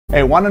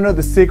Hey, want to know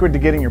the secret to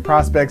getting your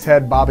prospect's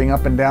head bobbing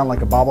up and down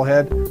like a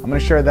bobblehead? I'm going to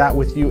share that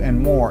with you and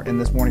more in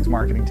this morning's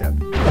marketing tip.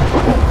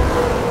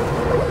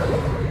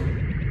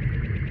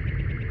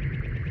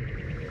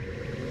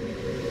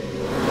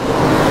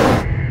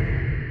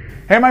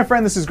 Hey, my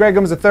friend, this is Greg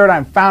Gomes III.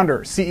 I'm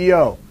founder,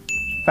 CEO,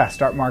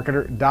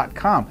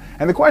 FastStartMarketer.com.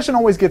 And the question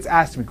always gets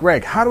asked to me,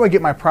 Greg, how do I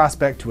get my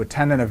prospect to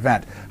attend an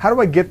event? How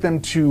do I get them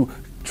to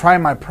try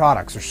my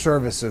products or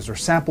services or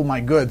sample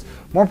my goods?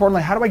 More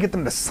importantly, how do I get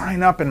them to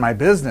sign up in my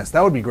business?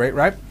 That would be great,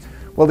 right?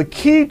 Well, the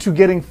key to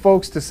getting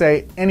folks to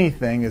say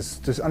anything is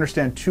to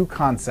understand two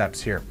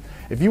concepts here.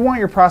 If you want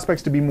your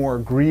prospects to be more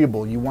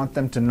agreeable, you want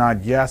them to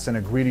nod yes and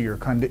agree to your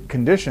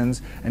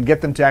conditions and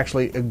get them to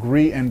actually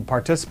agree and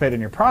participate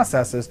in your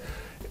processes,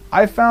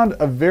 I found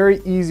a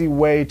very easy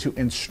way to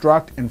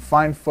instruct and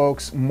find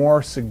folks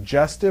more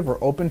suggestive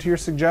or open to your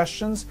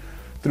suggestions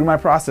through my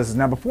processes.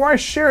 Now, before I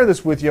share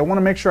this with you, I want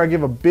to make sure I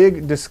give a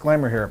big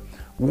disclaimer here.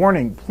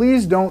 Warning,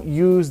 please don't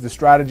use the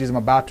strategies I'm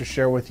about to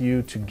share with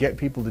you to get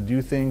people to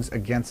do things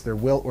against their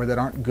will or that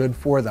aren't good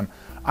for them.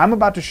 I'm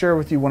about to share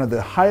with you one of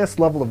the highest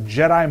level of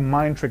Jedi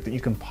mind trick that you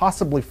can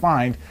possibly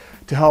find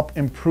to help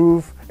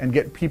improve and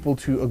get people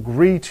to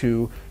agree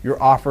to your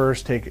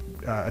offers,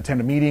 attend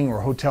a meeting or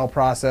hotel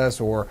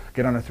process or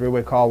get on a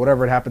three-way call,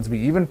 whatever it happens to be,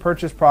 even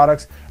purchase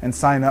products and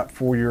sign up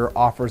for your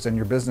offers and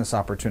your business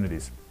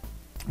opportunities.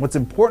 What's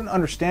important to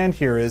understand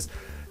here is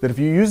that if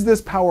you use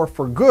this power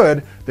for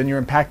good, then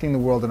you're impacting the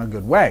world in a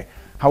good way.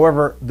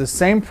 However, the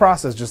same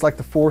process, just like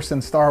the Force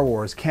in Star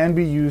Wars, can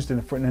be used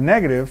in a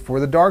negative for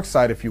the dark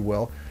side, if you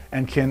will,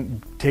 and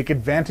can take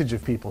advantage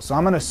of people. So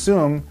I'm going to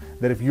assume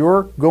that if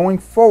you're going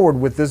forward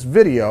with this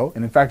video,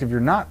 and in fact, if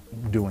you're not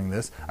doing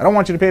this, I don't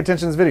want you to pay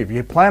attention to this video. If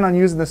you plan on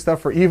using this stuff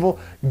for evil,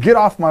 get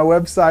off my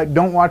website,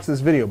 don't watch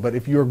this video. But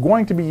if you're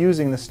going to be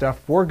using this stuff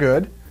for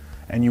good,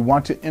 and you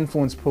want to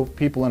influence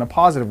people in a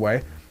positive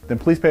way, then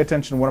please pay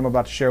attention to what I'm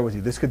about to share with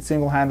you. This could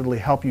single-handedly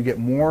help you get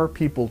more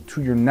people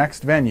to your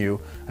next venue,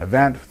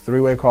 event,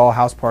 three-way call,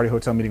 house party,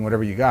 hotel meeting,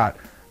 whatever you got,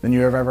 than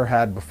you have ever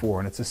had before.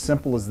 And it's as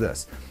simple as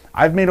this.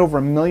 I've made over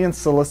 1 million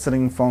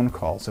soliciting phone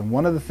calls, and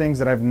one of the things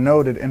that I've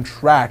noted and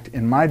tracked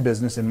in my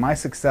business, in my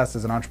success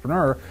as an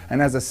entrepreneur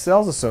and as a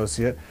sales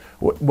associate,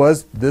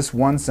 was this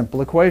one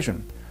simple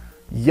equation.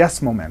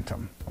 Yes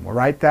momentum. And we'll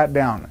write that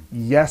down.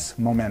 Yes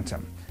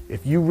momentum.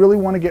 If you really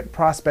want to get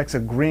prospects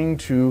agreeing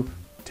to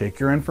take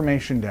your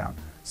information down,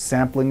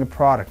 sampling a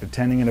product,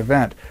 attending an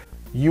event,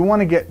 you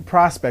want to get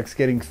prospects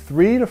getting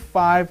 3 to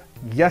 5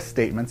 yes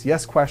statements,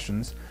 yes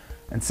questions,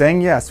 and saying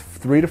yes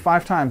 3 to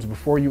 5 times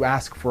before you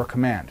ask for a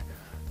command.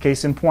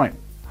 Case in point,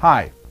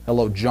 hi,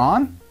 hello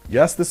John?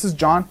 Yes, this is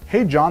John.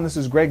 Hey John, this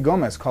is Greg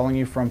Gomez calling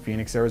you from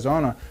Phoenix,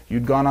 Arizona.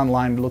 You'd gone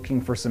online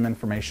looking for some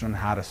information on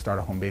how to start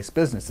a home-based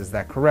business. Is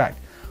that correct?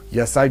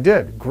 Yes, I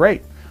did.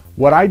 Great.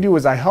 What I do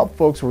is I help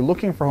folks who are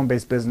looking for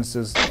home-based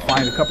businesses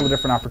find a couple of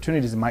different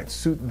opportunities that might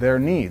suit their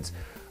needs.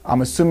 I'm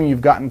assuming you've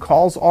gotten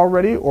calls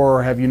already,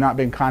 or have you not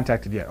been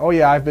contacted yet? Oh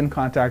yeah, I've been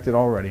contacted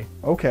already.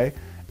 Okay.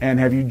 And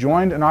have you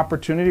joined an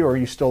opportunity, or are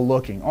you still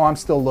looking? Oh, I'm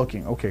still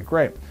looking. Okay,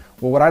 great.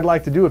 Well, what I'd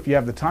like to do, if you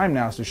have the time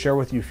now, is to share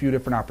with you a few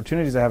different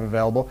opportunities I have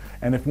available,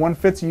 and if one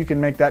fits you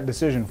can make that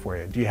decision for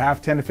you. Do you have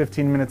 10 to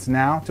 15 minutes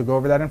now to go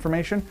over that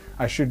information?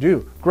 I sure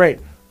do. Great.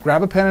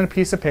 Grab a pen and a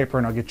piece of paper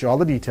and I'll get you all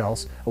the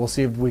details, and we'll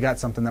see if we got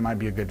something that might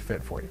be a good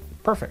fit for you.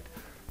 Perfect.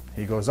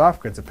 He goes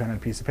off, gets a pen and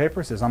a piece of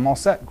paper, says, I'm all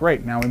set.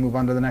 Great. Now we move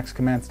on to the next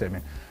command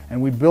statement. And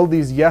we build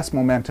these yes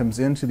momentums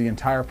into the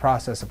entire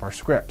process of our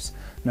scripts.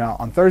 Now,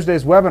 on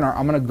Thursday's webinar,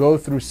 I'm going to go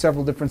through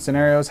several different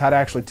scenarios, how to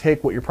actually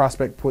take what your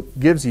prospect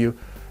gives you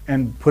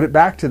and put it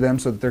back to them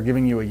so that they're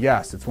giving you a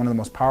yes. It's one of the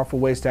most powerful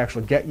ways to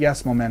actually get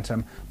yes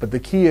momentum, but the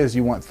key is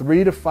you want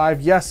 3 to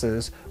 5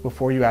 yeses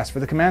before you ask for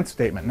the command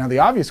statement. Now the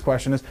obvious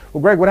question is, well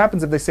Greg, what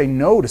happens if they say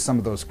no to some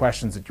of those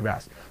questions that you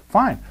asked?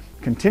 Fine,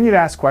 continue to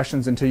ask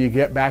questions until you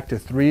get back to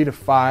 3 to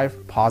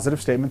 5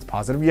 positive statements,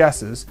 positive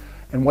yeses,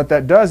 and what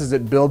that does is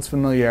it builds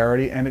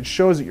familiarity and it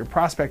shows that your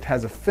prospect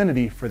has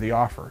affinity for the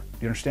offer. Do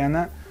you understand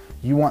that?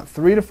 You want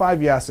 3 to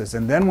 5 yeses,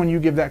 and then when you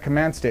give that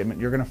command statement,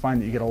 you're going to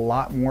find that you get a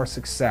lot more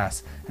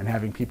success in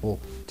having people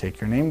take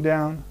your name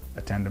down,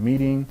 attend a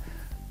meeting,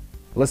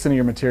 listen to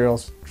your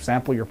materials,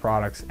 sample your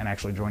products, and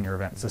actually join your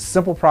event. It's a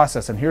simple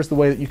process, and here's the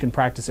way that you can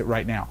practice it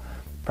right now.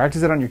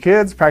 Practice it on your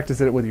kids, practice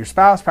it with your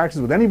spouse, practice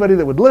it with anybody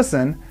that would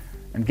listen,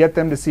 and get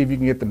them to see if you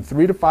can get them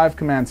 3 to 5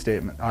 command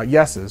statement,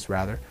 yeses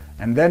rather,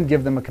 and then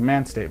give them a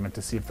command statement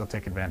to see if they'll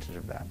take advantage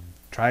of that.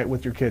 Try it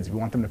with your kids. If you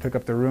want them to pick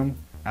up their room,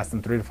 ask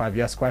them 3 to 5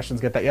 yes questions,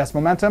 get that yes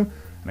momentum,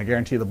 and I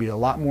guarantee they'll be a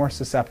lot more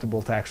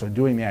susceptible to actually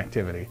doing the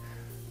activity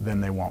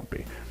than they won't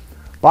be.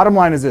 Bottom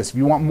line is this, if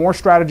you want more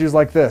strategies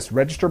like this,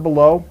 register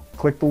below,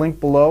 click the link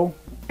below,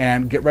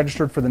 and get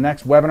registered for the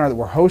next webinar that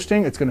we're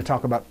hosting. It's going to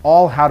talk about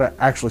how to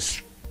actually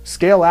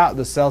scale out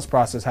the sales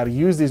process, how to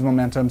use these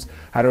momentums,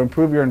 how to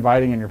improve your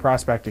inviting and your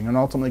prospecting, and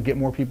ultimately get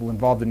more people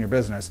involved in your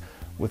business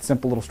with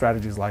simple little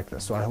strategies like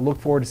this. So I look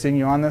forward to seeing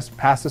you on this.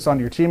 Pass this on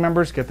to your team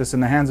members, get this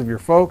in the hands of your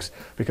folks,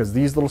 because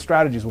these little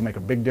strategies will make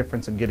a big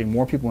difference in getting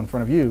more people in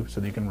front of you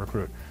so that you can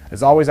recruit.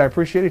 As always, I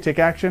appreciate it. Take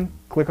action.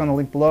 Click on the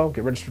link below,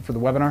 get registered for the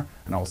webinar,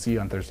 and I will see you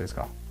on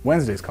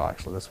Wednesday's call,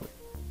 actually, this week.